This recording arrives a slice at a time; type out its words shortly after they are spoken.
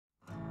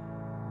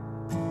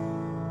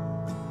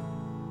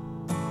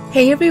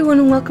Hey everyone,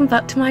 and welcome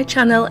back to my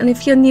channel, and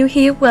if you're new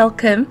here,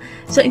 welcome.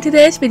 So in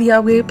today's video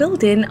we're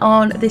building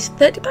on this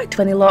 30 by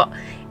 20 lot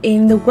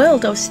in the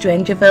world of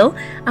Strangerville,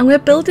 and we're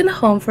building a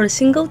home for a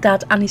single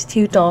dad and his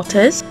two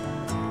daughters.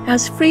 It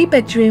has 3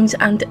 bedrooms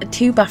and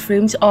 2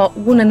 bathrooms, or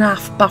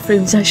 1.5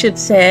 bathrooms I should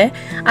say.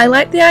 I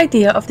like the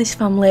idea of this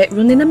family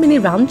running a mini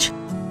ranch.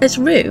 There's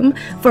room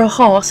for a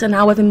horse and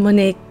however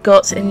many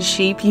goats and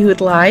sheep you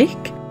would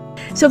like.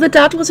 So the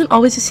dad wasn't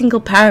always a single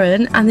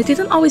parent, and they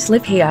didn't always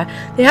live here.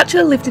 They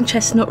actually lived in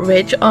Chestnut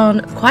Ridge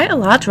on quite a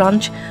large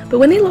ranch, but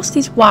when he lost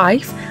his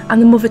wife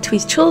and the mother to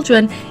his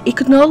children, he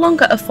could no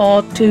longer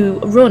afford to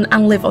run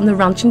and live on the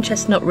ranch in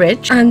Chestnut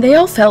Ridge, and they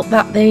all felt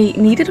that they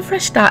needed a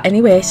fresh start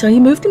anyway, so he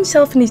moved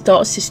himself and his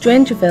daughters to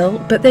Strangerville.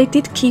 But they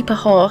did keep a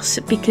horse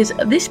because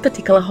this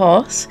particular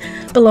horse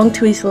belonged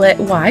to his late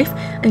wife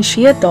and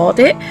she adored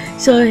it,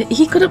 so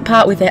he couldn't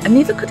part with it, and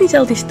neither could his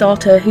eldest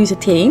daughter, who's a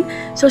teen,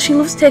 so she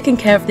loves taking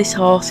care of this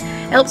horse.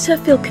 Helps her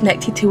feel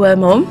connected to her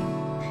mum.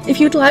 If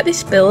you'd like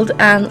this build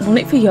and want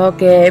it for your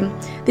game,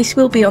 this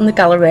will be on the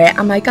gallery,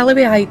 and my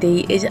gallery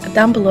ID is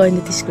down below in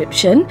the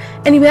description.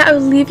 Anyway, I will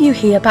leave you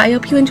here, but I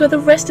hope you enjoy the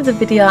rest of the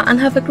video and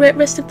have a great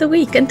rest of the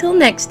week. Until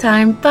next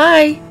time,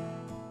 bye!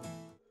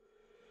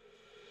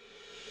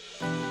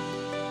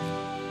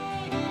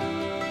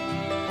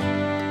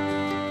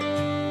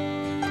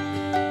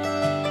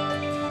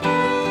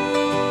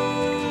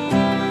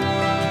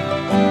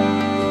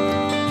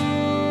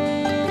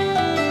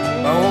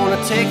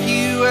 Take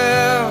you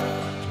out,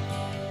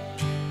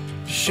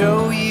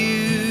 show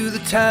you the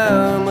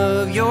time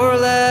of your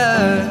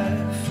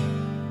life.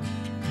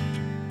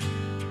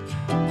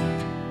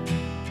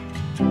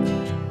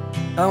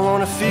 I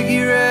wanna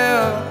figure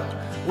out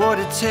what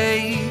it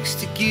takes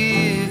to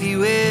give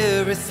you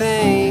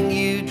everything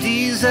you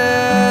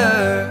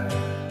desire.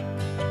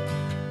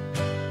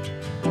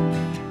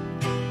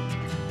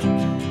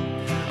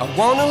 I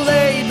wanna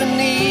lay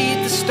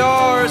beneath the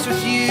stars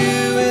with you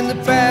in the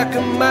back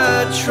of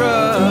my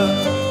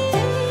truck.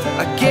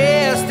 I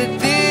guess that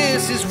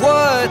this is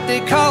what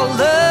they call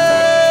love.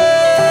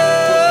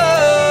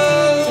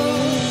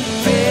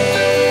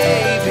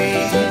 Baby,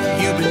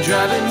 you've been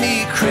driving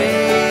me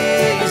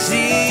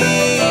crazy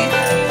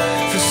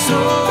for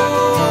so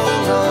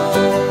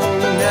long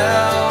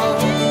now.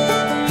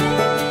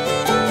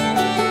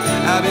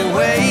 I've been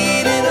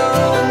waiting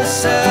on the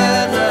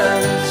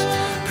sidelines,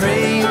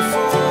 praying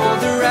for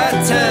the right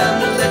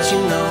time to let you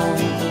know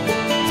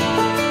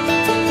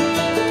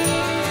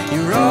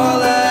you're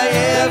all I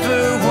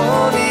ever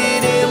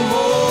wanted and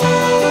more.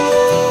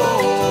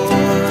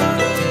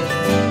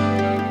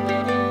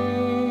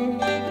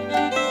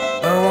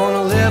 I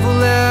wanna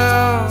level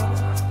out,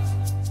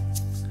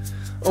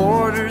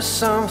 order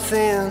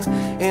something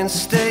and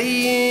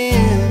stay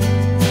in.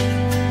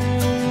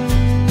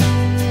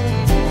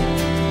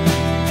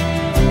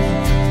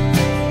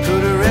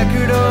 Put a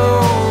record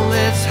on,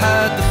 let's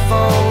hide the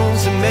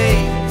phones and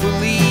make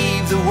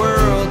believe the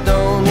world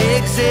don't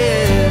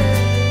exist.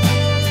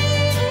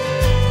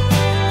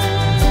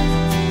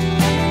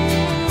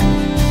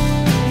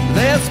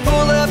 Let's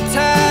pull up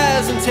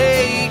ties and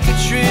take a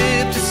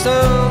trip to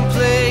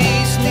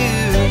someplace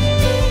new.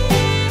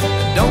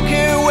 I don't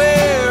care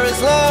where, as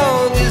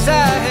long as I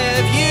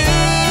have you.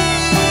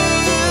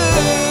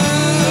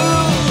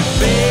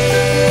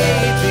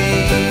 Baby,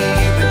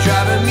 you've been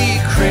driving me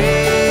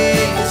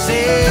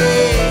crazy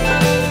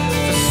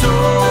for so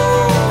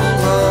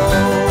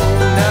long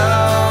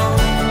now.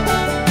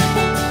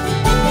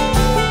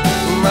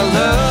 My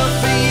love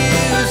for you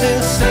is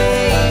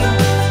insane,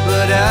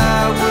 but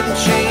I wouldn't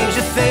change a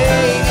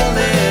thing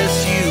unless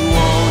you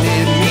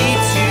wanted me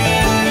to.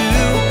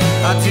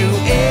 I'd do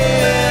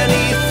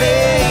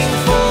anything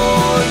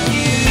for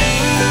you.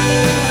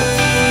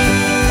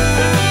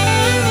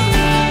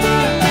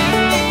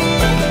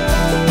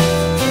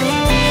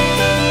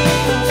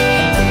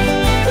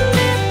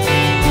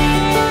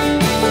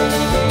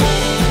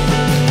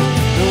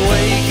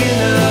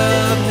 Waking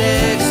up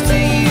next to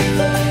you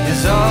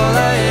is all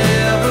I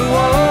ever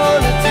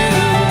want to do.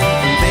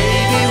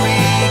 Baby, we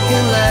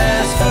can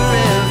last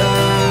forever.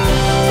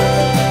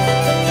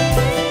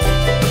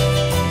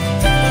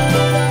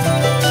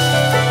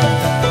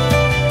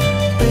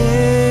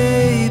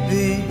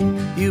 Baby,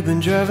 you've been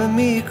driving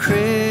me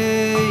crazy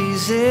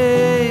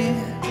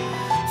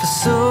for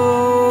so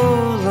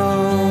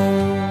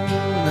long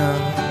now.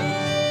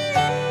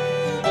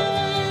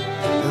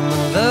 And my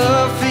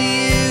love for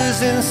you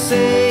is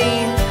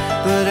insane,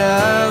 but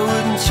I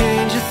wouldn't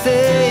change a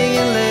thing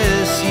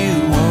unless you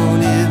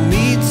wanted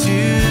me to.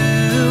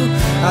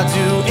 I'd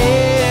do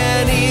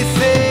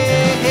anything.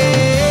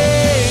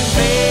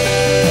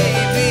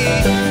 Baby,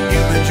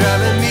 you've been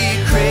driving me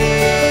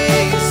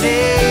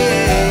crazy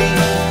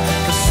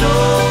for so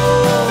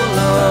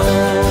long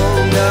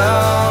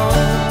now.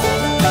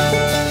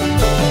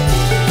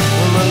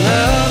 Well, my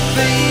love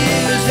for you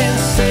is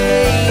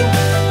insane,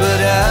 but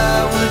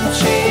I wouldn't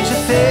change a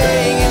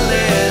thing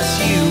unless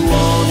you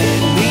wanted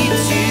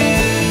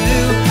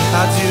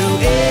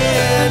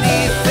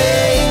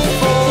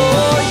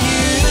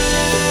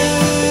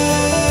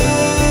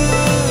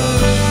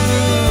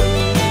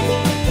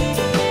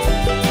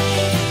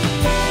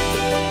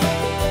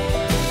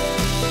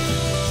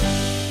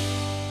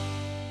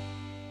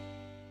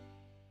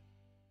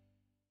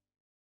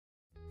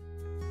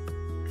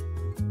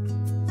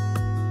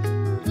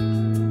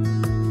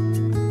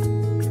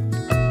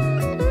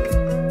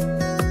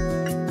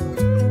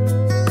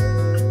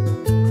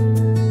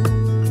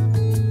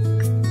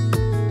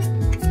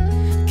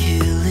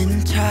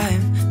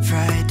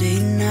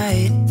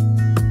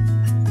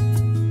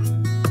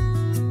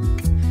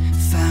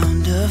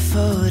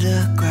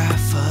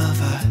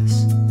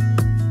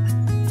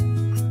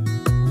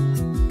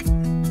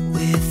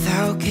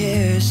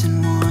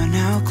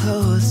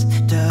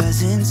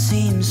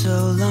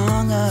so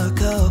long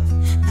ago.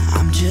 Now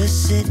I'm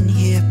just sitting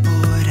here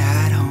bored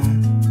at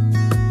home,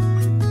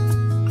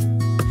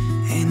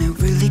 and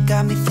it really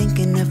got me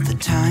thinking of the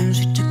times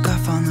we took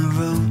off on the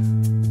road.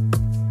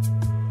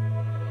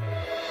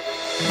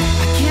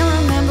 I can't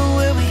remember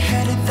where we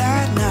headed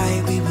that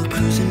night. We were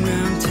cruising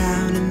around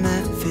town in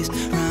Memphis,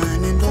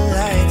 running the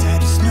lights. I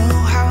just know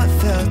how it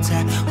felt.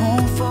 I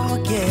won't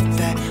forget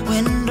that.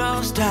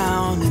 Windows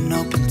down and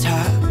open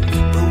top,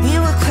 but we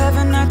were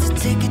clever not to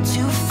take it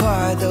too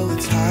far. Though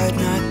it's hard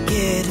not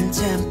getting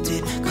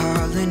tempted,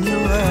 calling you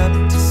up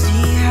to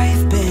see how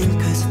you've been.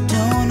 Cause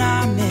don't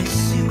I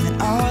miss you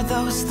and all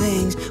those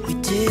things we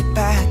did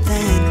back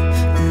then.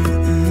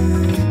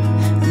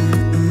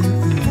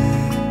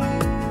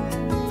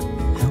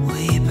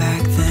 Way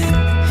back then.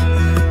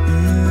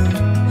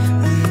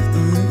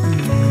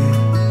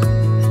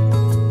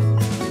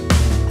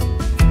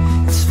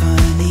 It's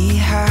funny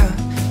how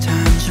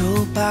times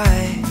roll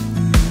by.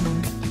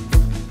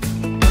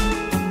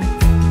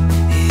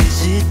 Is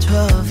it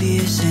 12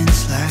 years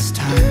since last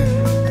time?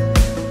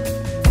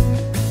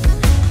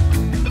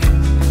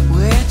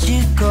 Where'd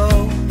you go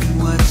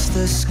and what's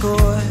the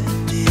score?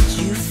 Did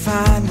you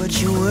find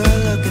what you were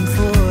looking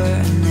for?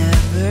 I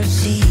never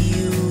see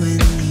you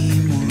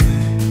anymore.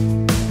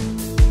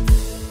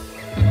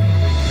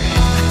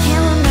 I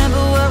can't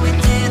remember what we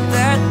did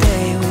that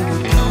day. We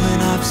were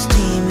blowing off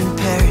steam in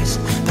Paris,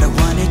 but I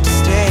wanted to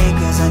stay.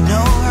 Cause I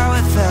know how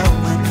it felt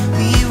when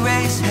we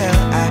raised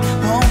hell. I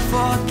won't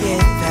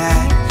forget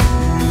that.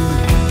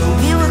 But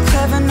we were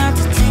clever not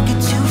to take it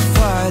too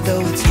far.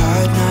 Though it's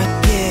hard not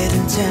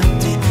getting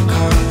tempted,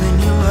 calling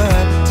you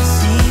up to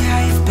see how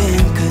you've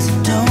been. Cause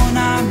don't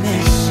I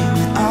miss you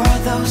and all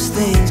those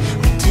things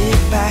we did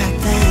back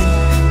then.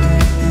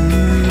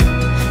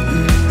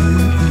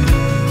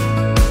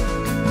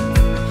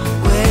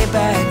 Way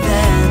back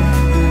then.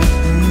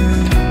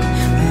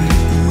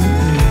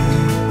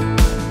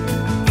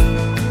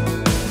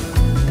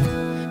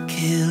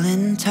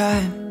 Killing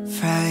time,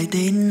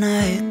 Friday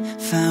night,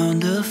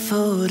 found a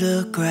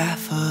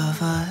photograph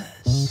of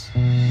us. I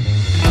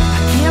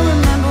can't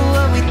remember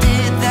what we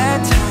did that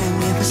time.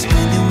 We were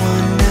spending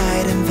one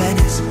night in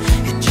Venice.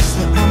 It just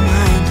slipped my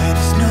mind. I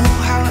just know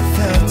how it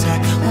felt. I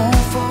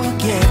won't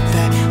forget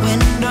that.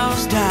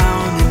 Windows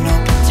down and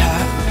open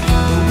top,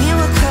 but we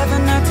were clever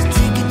not to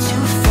take it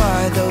too far.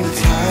 Though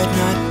it's hard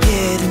not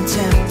getting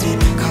tempted,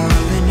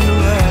 calling you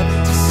up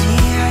to see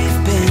how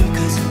you've been.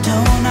 Cause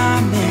don't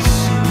I miss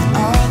you and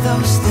all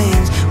those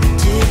things we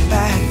did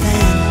back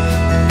then.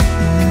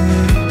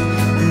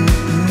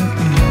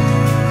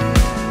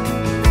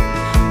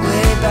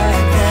 Way back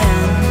then.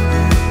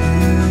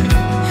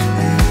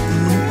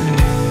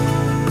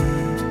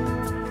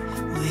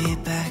 Way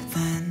back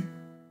then.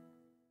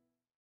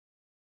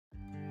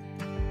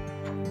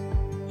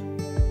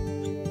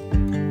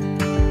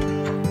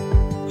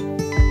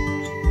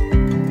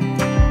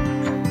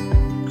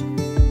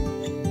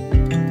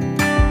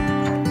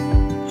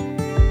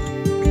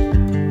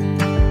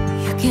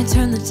 You can't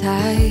turn the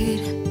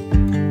tide,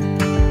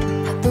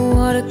 let the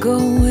water go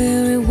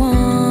where it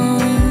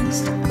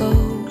wants to go.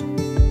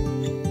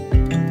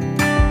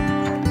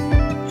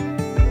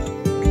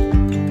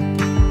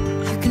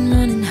 You can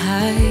run and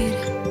hide,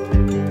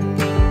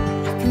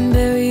 you can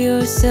bury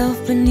yourself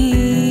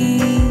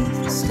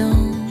beneath the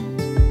stones.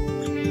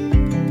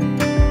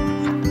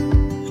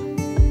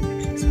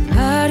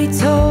 Somebody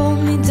told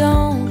me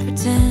don't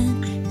pretend,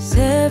 'cause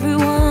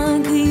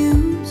everyone could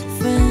use a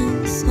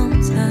friend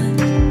sometimes.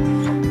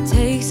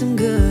 Take some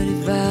good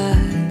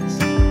advice.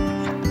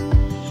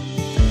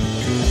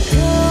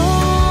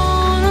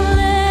 Don't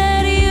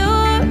let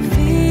your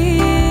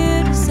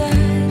fear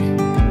decide.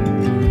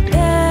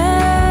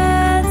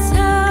 That's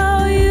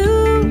how you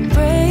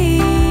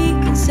break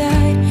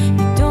inside.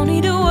 You don't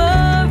need to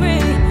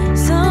worry.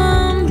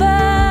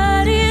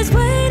 Somebody is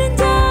waiting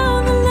down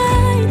the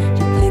line.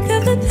 You pick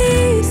up the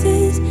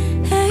pieces.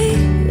 Hey,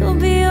 you'll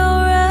be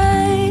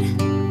alright.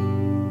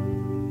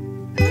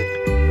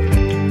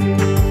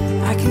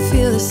 I can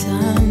feel the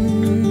sun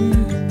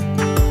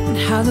and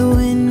how the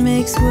wind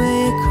makes way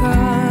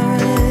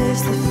across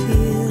the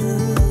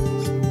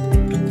fields.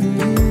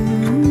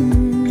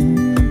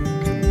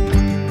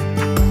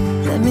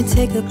 Let me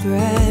take a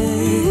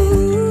breath.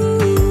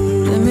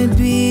 Let me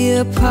be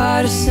a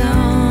part of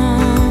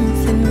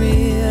something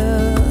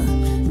real.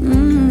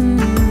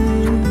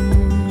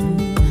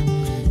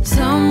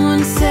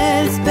 Someone said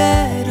it's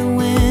better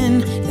when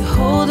you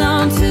hold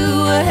on to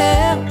a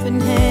helping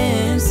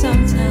hand.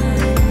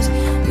 Sometimes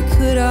we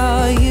could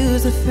all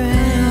use a friend.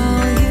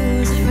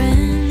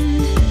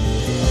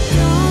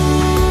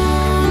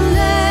 Don't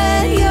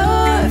let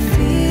your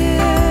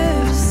fear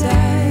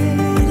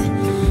decide.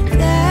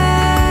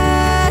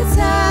 That's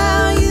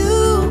how you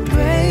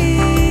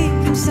break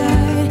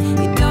inside.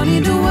 You don't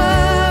need to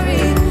worry.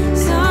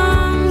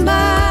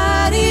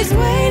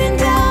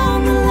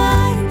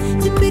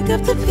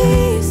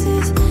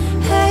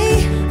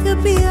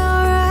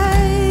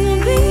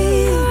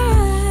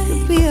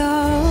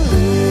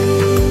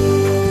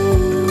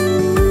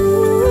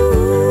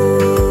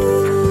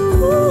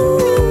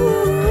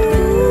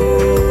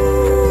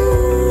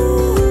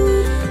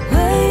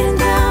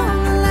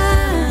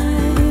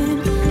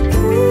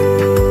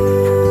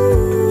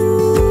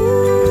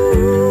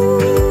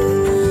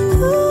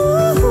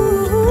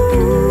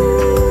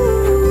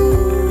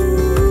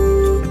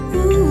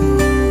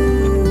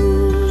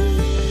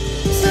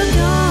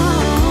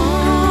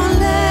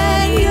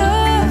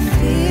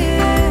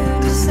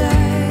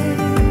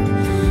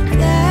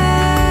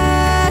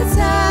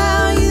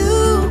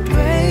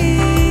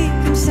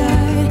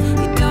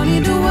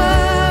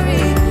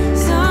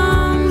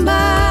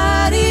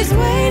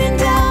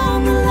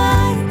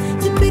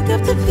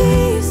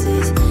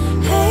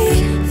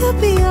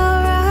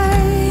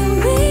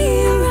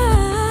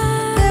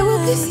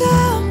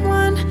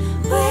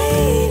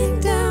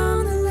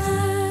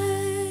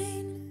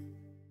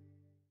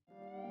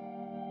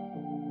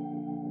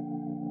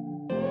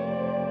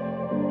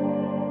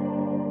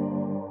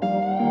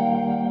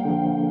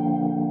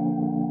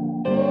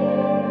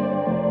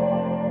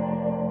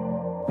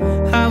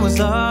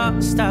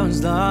 I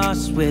was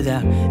lost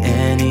without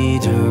any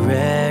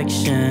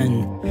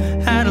direction.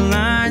 Had a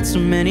line so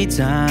many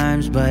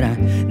times, but I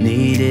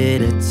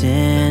needed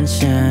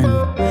attention.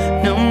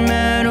 No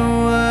matter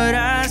what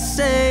I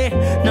say,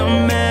 no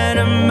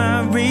matter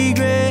my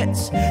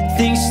regrets,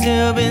 things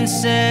still been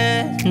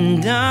said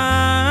and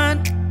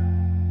done.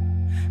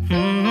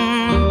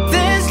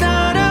 There's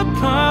not a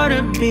part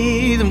of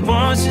me that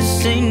wants to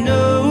say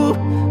no,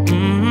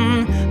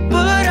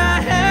 but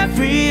I have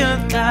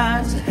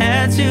realized I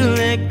had to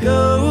let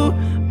go.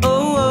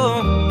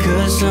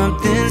 Cause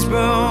something's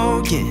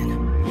broken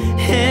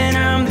and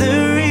I'm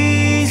the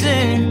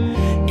reason.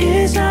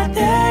 It's not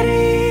that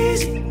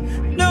easy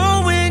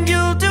knowing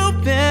you'll do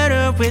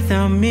better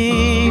without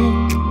me.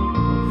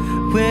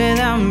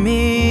 Without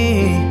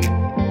me.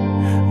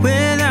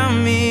 Without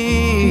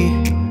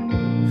me.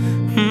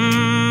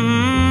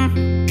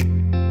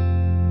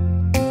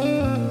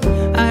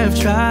 I have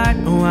tried,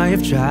 oh I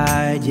have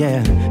tried,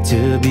 yeah,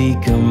 to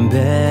become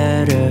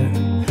better.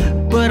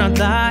 But I'd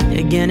lie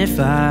again if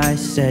I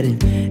said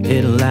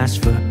it'll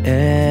last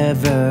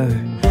forever.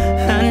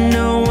 I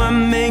know I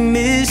make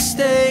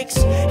mistakes,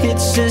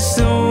 it's just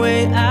the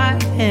way I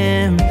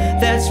am.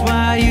 That's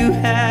why you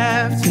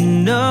have to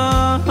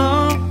know.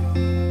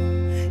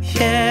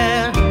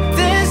 Yeah,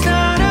 there's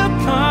not a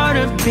part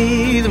of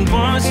me that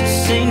wants to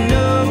say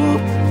no,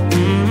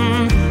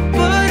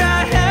 but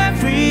I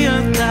have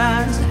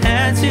realized I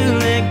had to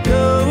let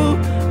go.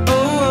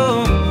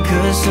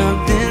 Cause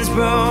something's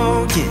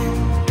broken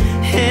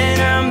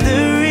and I'm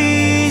the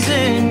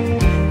reason.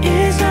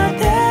 It's not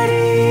that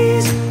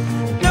easy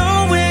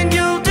knowing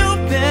you'll do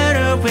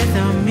better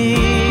without me.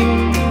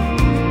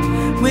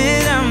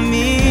 Without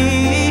me.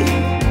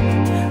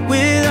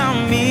 Without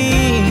me.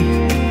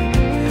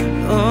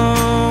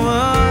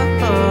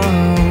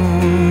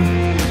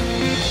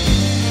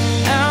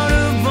 Out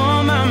of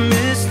all my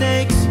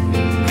mistakes,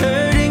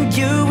 hurting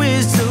you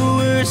is the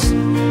worst.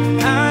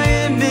 I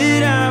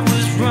admit I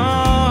was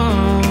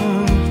wrong.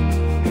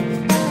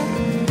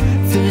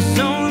 There's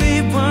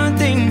only one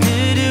thing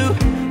to do,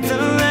 the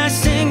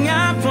last thing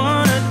I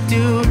wanna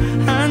do.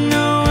 I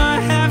know I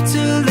have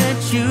to let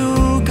you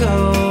go.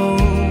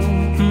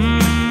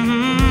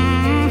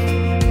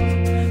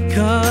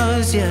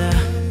 Cause yeah,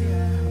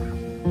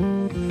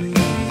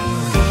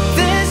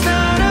 there's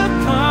not a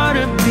part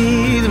of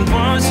me that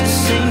wants to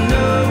say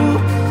no,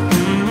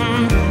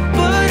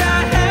 but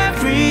I have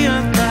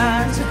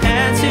realized I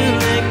had to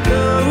let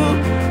go.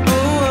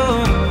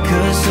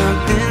 Cause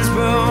something's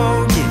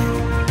broken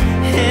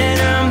and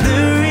I'm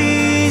the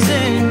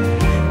reason.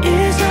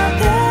 It's not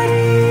that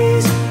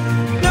easy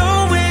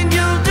knowing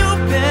you'll do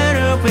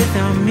better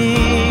without me.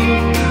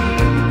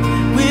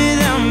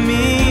 Without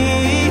me.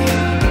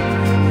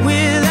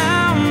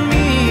 Without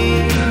me.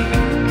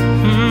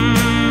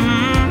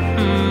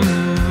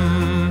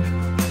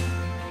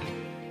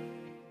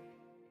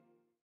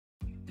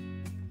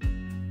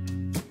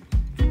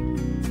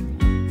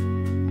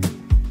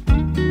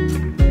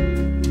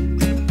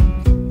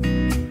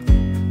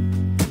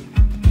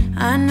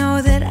 I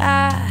know that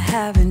I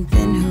haven't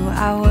been who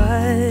I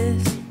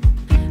was.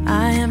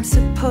 I am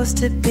supposed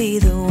to be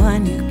the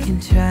one you can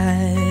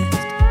trust.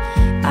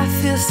 I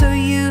feel so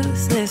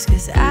useless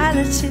cause I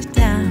let you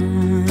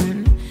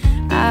down.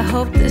 I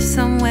hope there's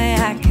some way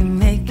I can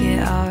make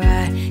it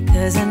alright,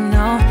 cause I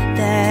know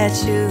that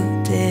you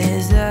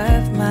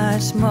deserve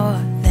much more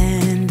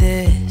than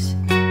this.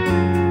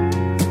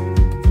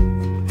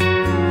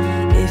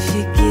 If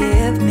you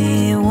give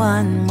me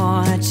one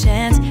more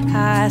chance,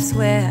 I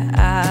swear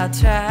I'll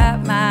try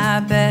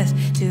my best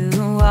to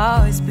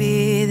always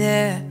be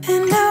there.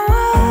 And I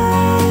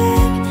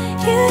want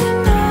you to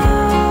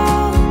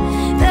know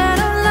that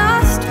I'm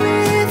lost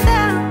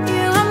without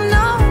you. I'm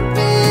known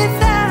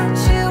without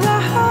you. I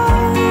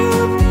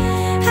hope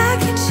I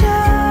can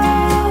show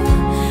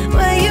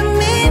what you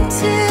mean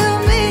to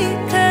me,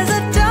 cause I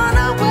don't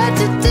know what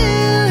to do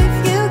if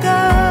you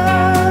go.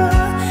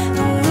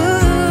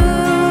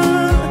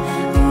 Ooh,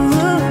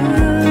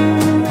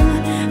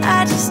 I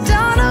just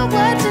don't know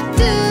what to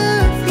do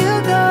if you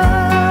go.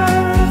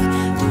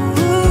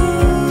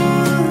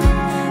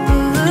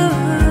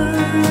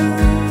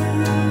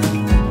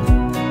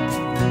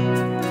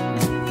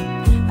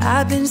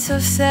 I've been so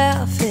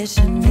selfish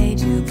and made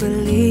you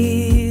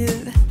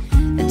believe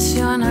that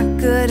you're not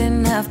good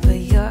enough, but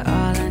you're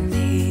all I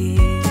need.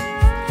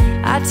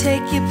 I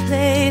take you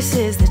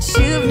places that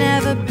you've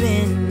never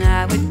been.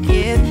 I would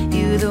give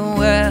you the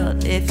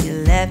world if you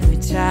let me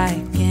try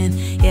again.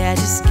 Yeah,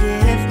 just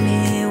give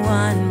me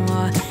one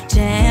more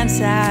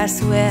chance. I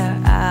swear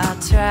I'll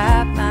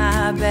try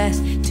my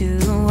best to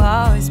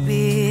always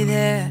be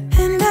there.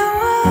 And I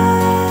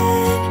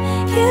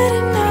want you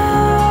to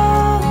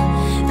know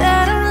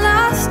that I'm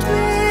lost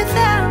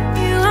without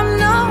you. I'm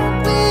known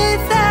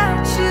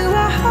without you.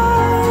 I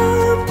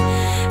hope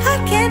I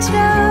can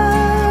show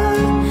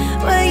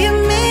what you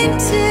mean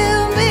to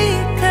me,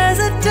 cause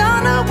I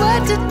don't know what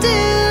to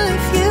do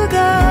if you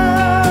go.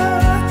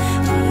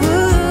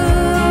 Ooh,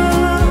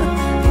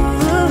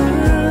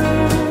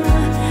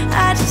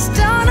 I just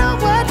don't know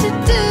what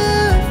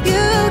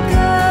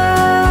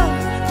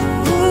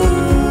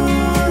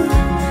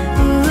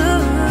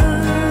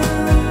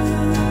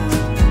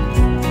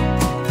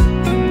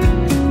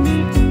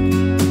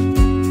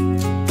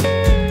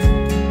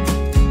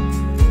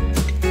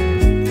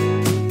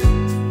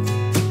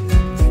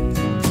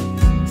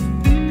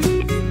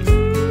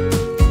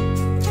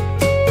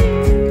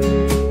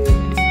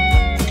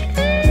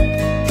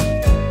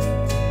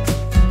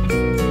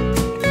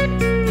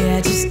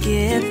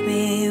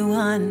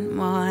one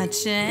more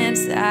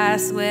chance. I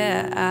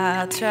swear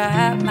I'll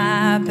try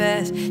my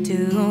best to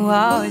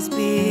always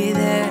be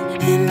there.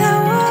 And I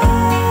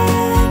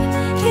want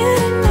you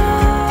to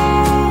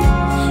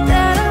know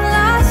that I'm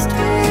lost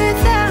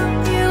without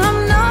you. I'm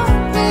not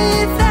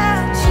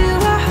without you.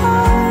 I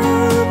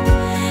hope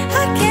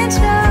I can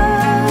show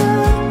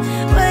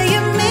what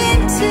you mean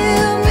to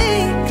me,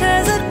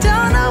 'cause I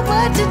don't know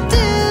what to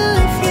do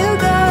if you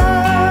go.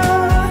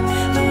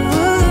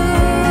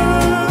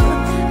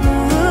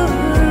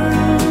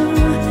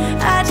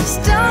 I just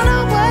don't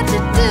know what to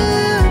do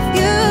if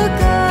you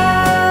go.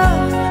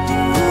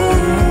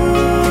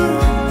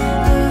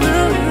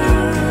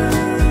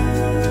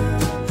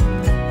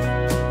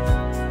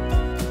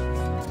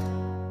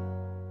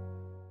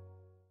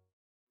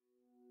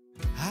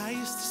 I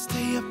used to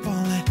stay up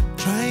all night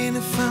trying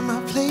to find my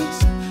place,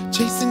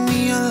 chasing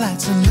neon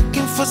lights and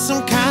looking for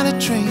some kind of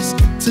trace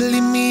to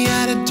lead me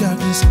out of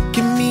darkness.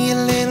 Give me a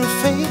little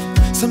faith,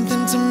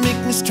 something to make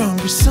me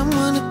stronger,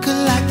 someone who could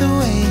light the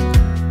way.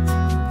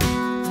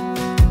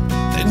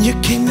 Then you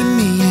came to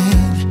me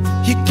and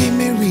you gave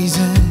me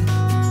reason.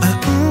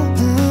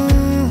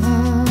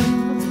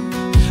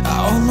 I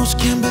almost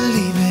can't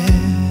believe it.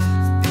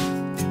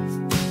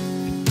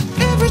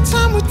 Every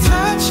time we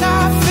touch,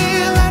 I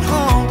feel at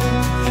home.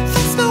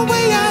 There's no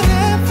way I'd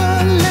ever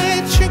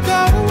let you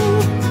go.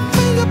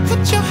 When you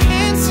put your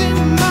hands in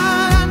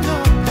mine, I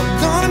know I'm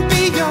gonna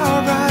be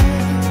alright.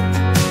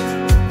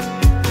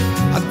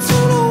 I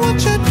don't know what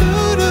you do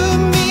to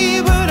me,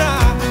 but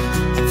I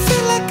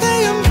feel like I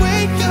am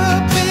way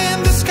up in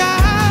the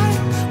sky.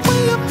 When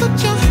you put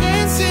your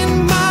hands in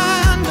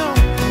mine, I know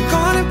I'm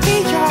gonna be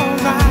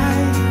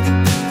alright.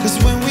 'Cause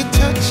when we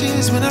touch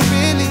is when I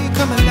really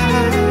come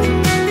alive.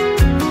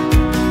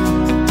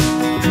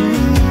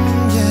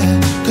 Yeah,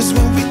 'cause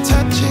when we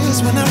touch is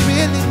when I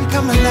really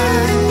come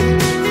alive.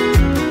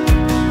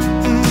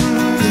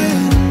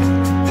 Yeah.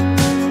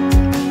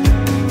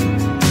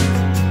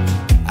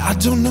 I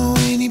don't know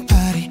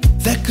anybody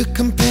that could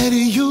compare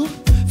to you.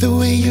 The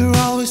way you're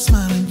always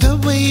smiling, the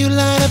way you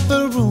light up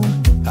a room.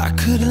 I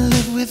couldn't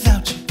live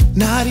without you,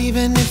 not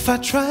even if I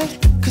tried.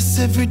 'Cause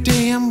every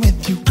day I'm with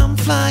you, I'm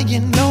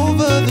flying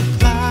over the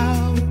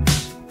clouds.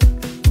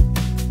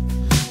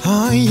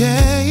 Oh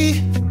yeah,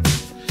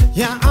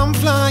 yeah, I'm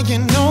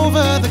flying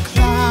over the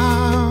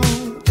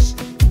clouds.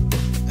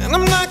 And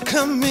I'm not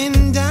coming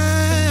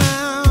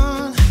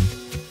down.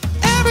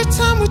 Every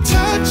time we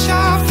touch,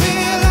 I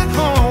feel at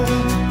home.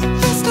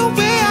 There's no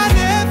way I'd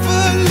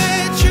ever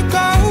let you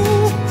go.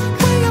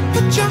 When you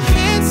put your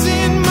hands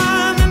in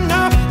mine, I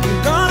know I'm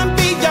gonna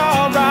be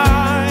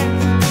alright.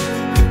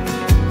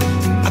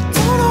 I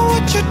don't know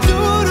what you do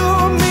to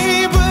me,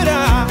 but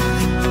I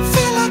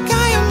feel like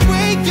I am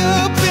way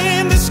up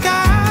in the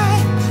sky.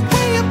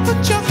 When you put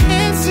your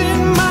hands in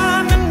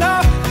mine, I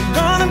know I'm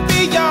gonna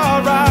be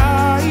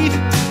alright.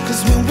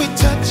 'Cause when we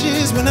touch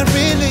is when I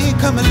really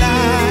come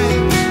alive.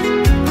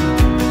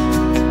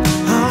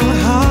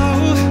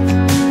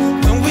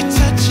 When we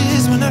touch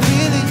is when I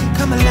really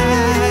come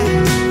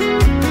alive.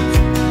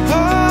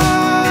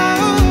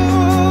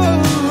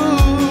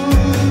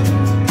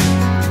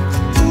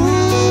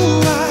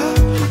 Ooh, I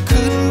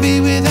couldn't be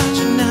without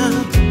you now.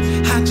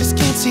 I just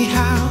can't see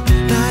how,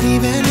 not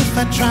even if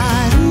I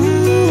tried.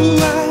 Ooh,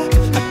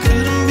 I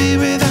couldn't be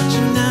without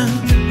you now.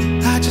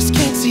 I just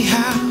can't see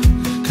how,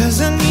 'cause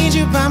I need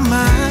you by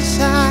my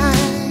side.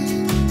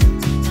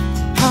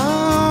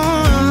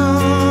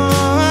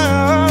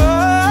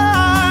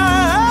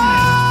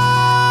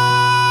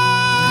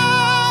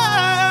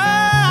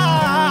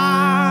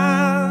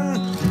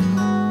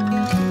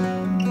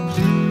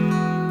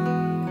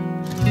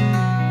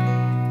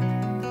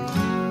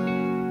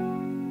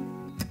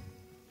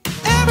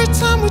 Every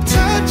time we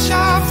touch,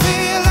 I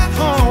feel at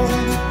home.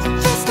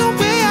 There's no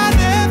way I'd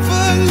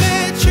ever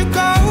let you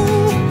go.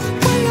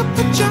 When you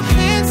put your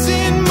hands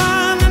in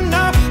mine, I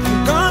know I'm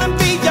gonna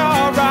be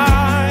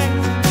alright.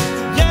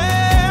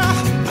 Yeah,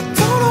 I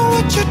don't know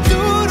what you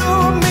do to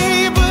me,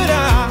 but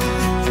I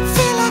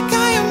feel like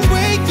I am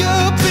way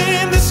up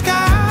in the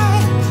sky.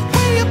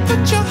 When you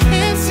put your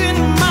hands in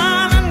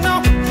mine, I know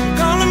I'm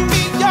gonna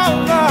be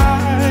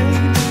alright.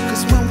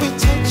 'Cause when we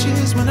touch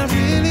is when I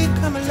really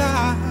come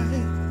alive.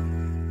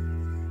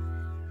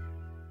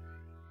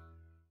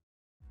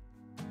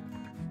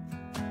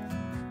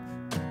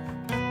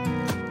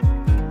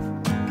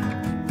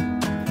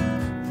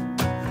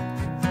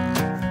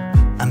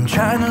 I'm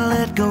trying to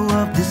let go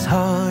of this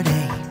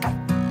heartache.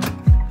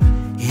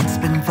 It's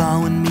been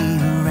following me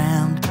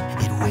around.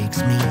 It wakes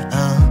me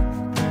up,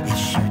 it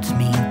shoots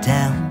me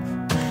down.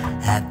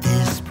 At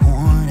this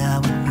point I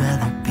would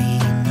rather be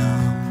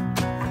numb.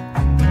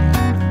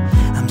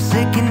 I'm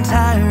sick and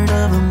tired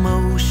of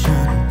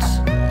emotions.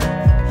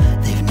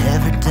 They've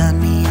never done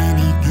me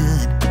any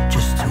good,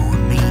 just tore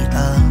me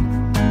up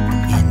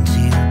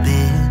into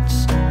bits.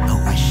 I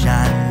wish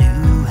I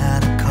knew how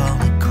to call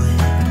it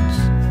quits.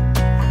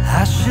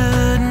 I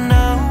should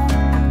know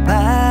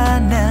by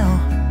now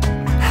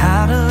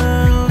how to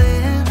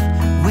live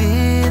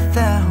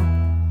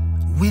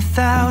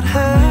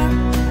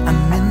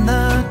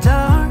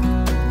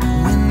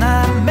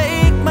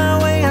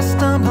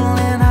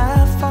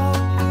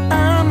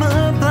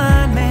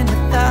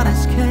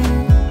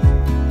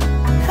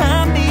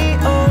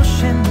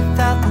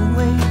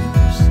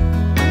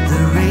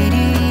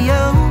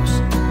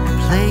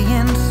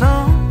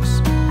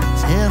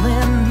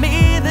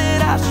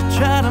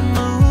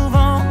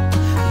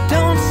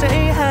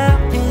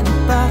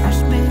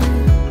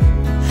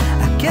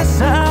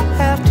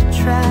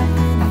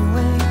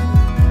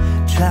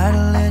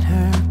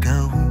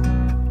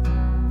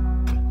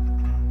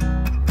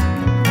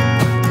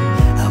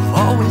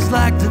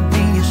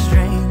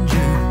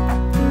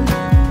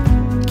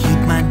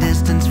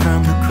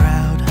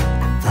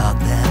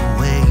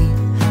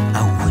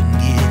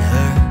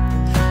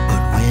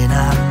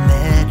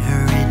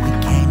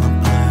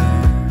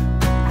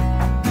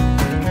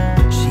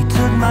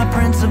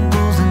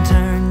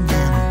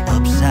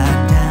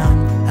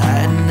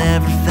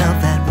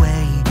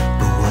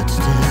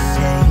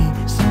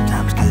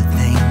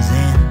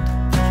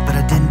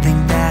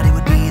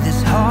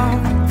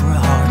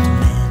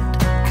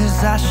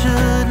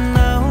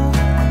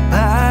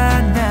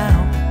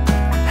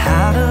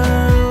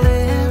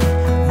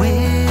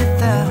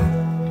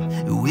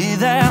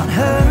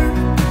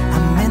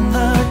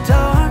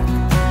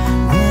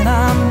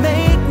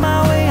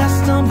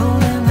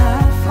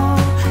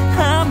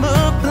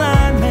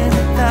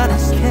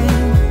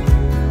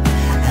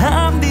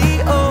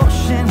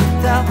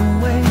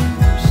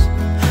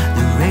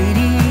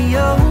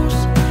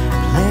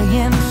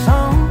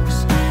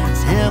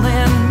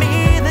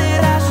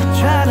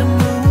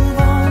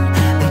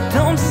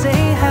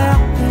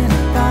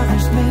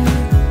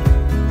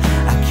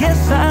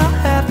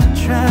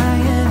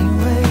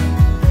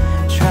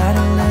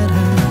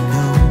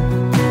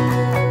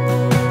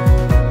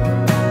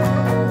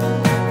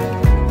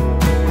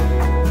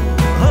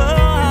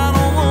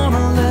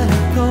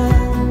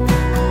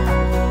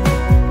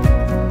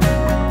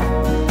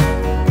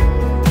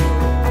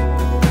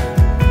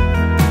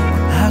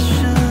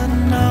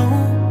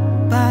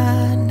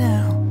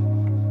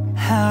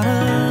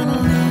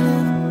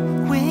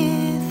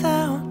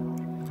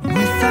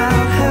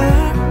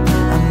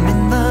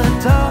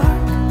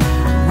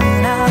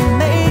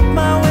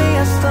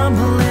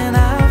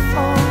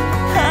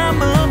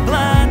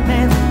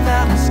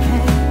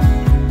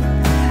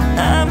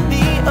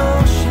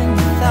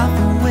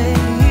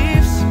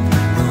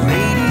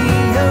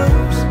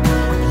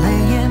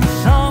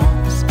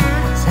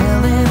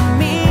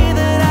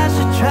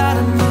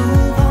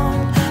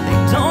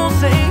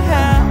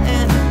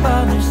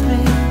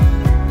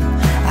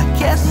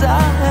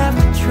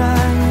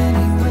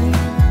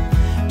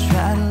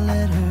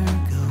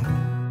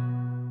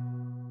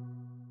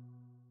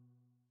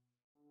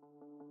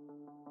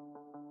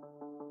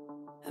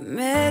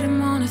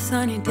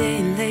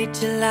late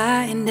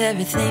July and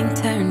everything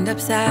turned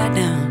upside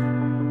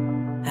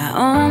down. I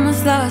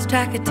almost lost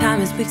track of time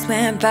as weeks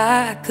went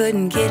by. I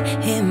couldn't get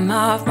him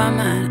off my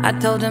mind. I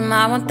told him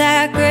I want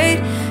that great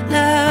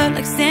love,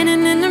 like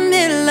standing in the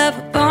middle of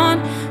a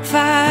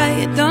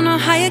bonfire. You don't know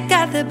how you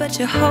got there, but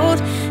you hold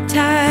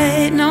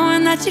tight,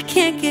 knowing that you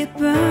can't get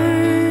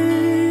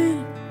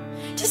burned.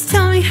 Just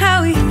tell me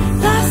how we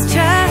lost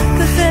track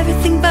of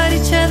everything but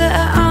each other.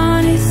 I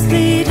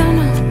honestly don't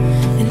know.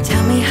 And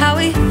tell me how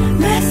we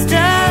messed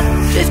up,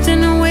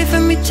 drifting away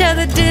from each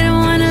other. Didn't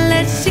wanna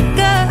let you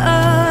go.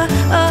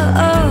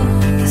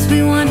 Cause we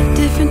wanted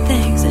different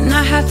things and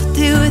I have to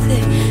deal with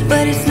it,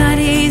 but it's not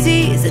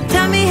easy. So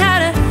tell me how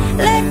to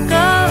let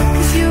go,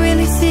 cause you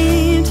really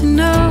seem to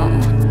know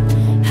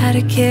how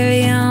to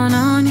carry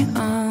on your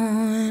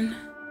own.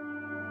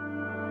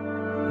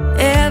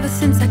 Ever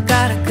since I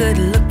got a good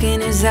look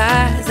in his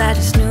eyes, I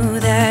just knew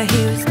that he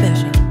was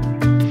special.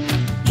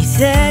 He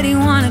said he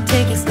wanted to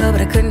take it slow,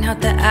 but I couldn't help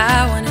that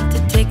I wanted to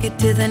take it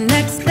to the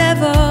next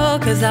level.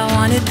 Cause I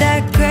wanted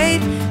that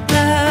great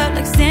love,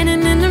 like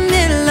standing in the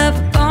middle of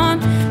a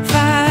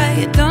bonfire.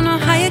 You don't know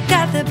how you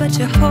got there, but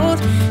you hold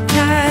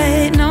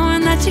tight,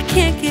 knowing that you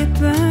can't get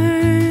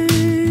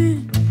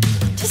burned.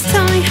 Just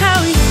tell me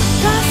how we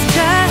lost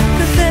track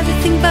of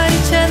everything but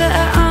each other.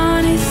 I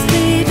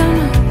honestly don't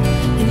know.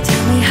 And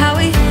tell me how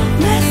we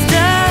messed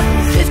up,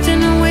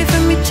 drifting away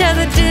from each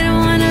other. Didn't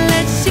wanna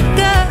let you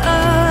go.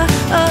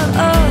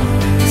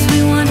 Cause we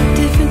wanted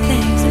different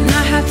things and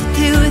I have to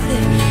deal with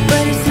it,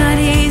 but it's not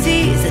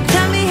easy. So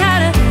tell me how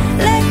to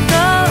let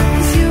go,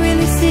 cause you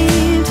really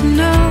seem to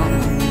know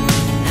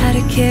how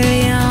to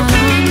carry on.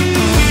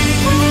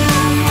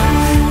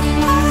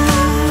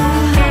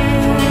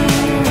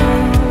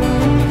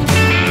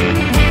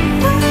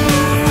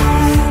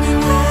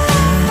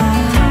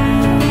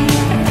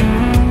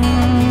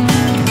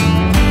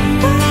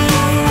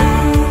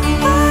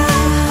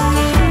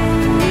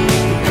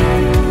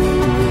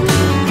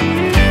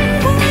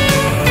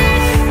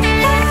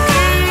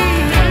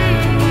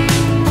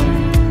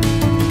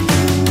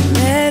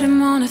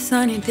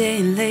 Sunny day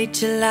in late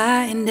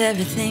July and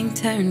everything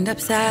turned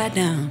upside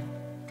down.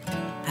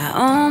 I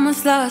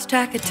almost lost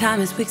track of time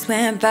as weeks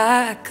went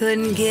by. I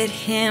couldn't get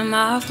him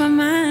off my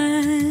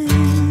mind.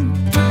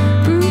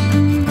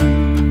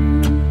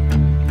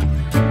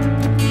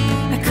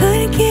 I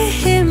couldn't get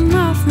him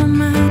off my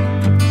mind.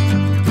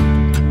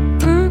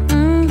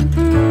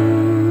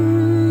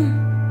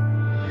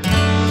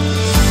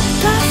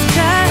 Lost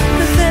track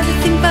of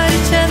everything but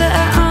each other.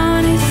 I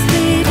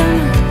honestly don't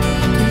know.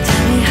 And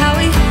tell me how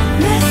we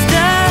messed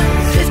up,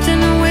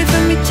 drifting away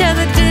from each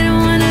other. Didn't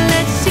wanna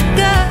let you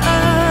go.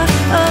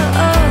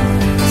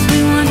 Cause we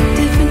wanted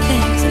different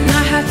things and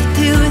I have to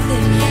deal with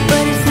it,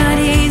 but it's not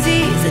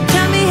easy. So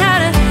tell me how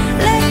to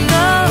let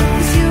go,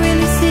 cause you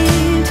really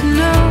seem to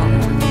know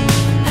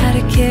how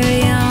to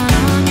carry on.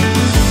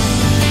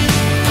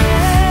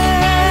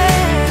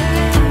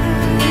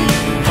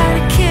 How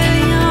to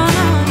carry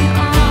on your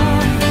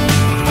own.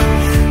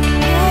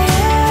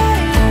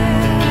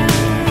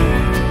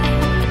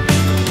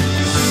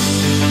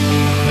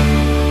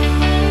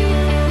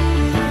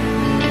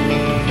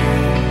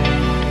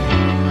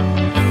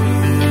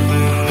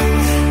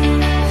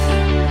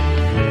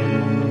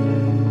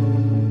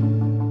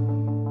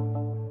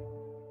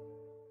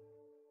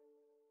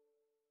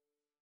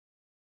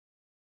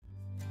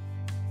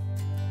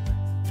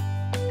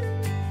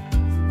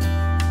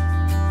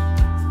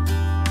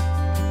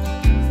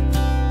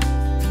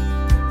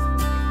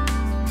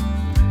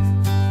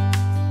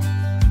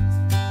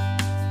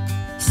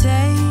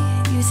 Say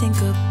you think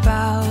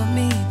about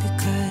me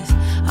because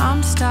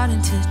I'm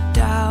starting to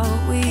doubt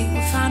we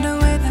will find a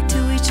way back to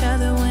each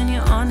other when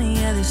you're on the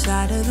other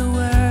side of the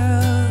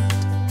world.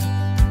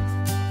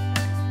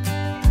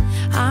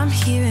 I'm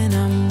here and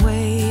I'm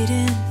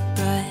waiting,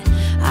 but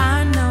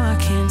I know I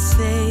can't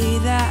say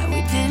that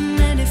we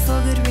didn't end it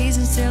for good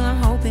reason. Still I'm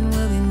hoping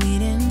we'll be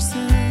meeting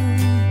soon.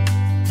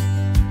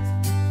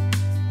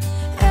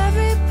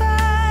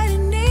 Everybody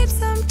needs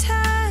some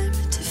time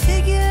to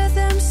figure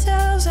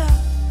themselves out,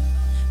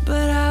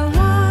 but I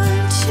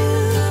want you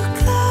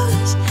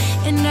close,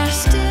 and I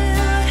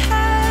still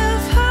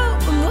have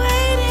hope. I'm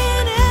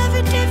waiting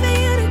every day for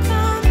you to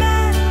come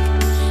back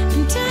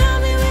and tell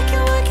me we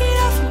can work it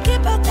out, forget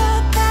about the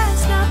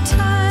past. Now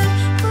time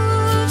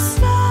moves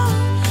slow.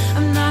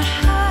 I'm not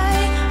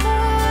high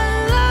or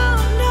low,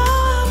 no,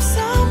 I'm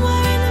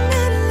somewhere in the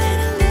middle and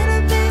a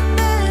little bit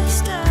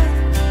messed up.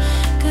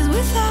 Cause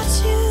without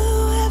you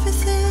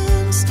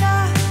everything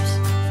stops.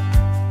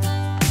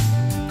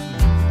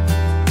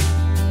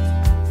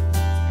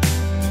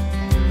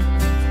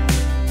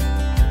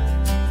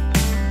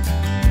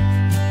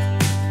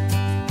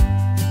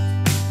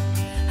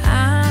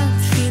 I'm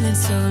feeling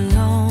so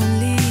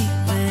lonely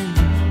when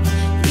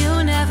you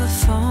never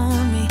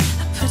phone me.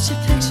 I put your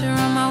picture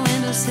on my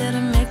windowsill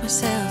to make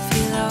myself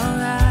feel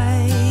alright.